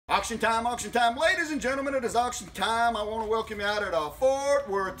Auction time, ladies and gentlemen, it is auction time. I want to welcome you out at Fort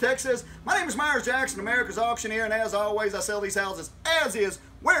Worth, Texas. My name is Myers Jackson, America's auctioneer, and as always, I sell these houses as is,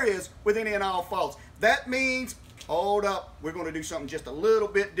 where is, with any and all faults. That means, hold up, we're going to do something just a little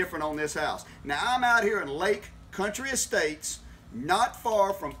bit different on this house. Now, I'm out here in Lake Country Estates, not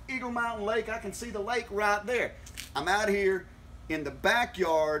far from Eagle Mountain Lake. I can see the lake right there. I'm out here in the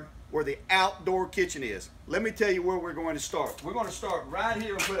backyard where the outdoor kitchen is. Let me tell you where we're going to start. We're going to start right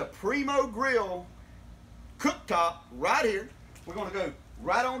here and put a Primo Grill cooktop right here. We're going to go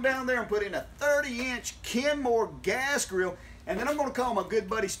right on down there and put in a 30-inch Kenmore gas grill. And then I'm going to call my good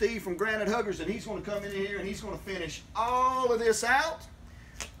buddy Steve from Granite Huggers, and he's going to come in here and he's going to finish all of this out.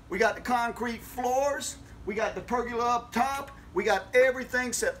 We got the concrete floors. We got the pergola up top. We got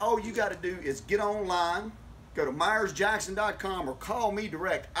everything set. All you got to do is get online. Go to MyersJackson.com or call me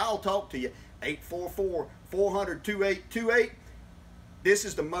direct. I'll talk to you. 844-400-2828. This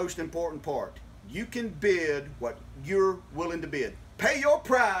is the most important part. You can bid what you're willing to bid. Pay your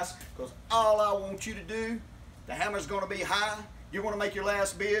price, because all I want you to do, the hammer's going to be high. You're going to make your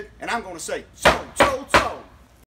last bid, and I'm going to say, sold, sold, sold.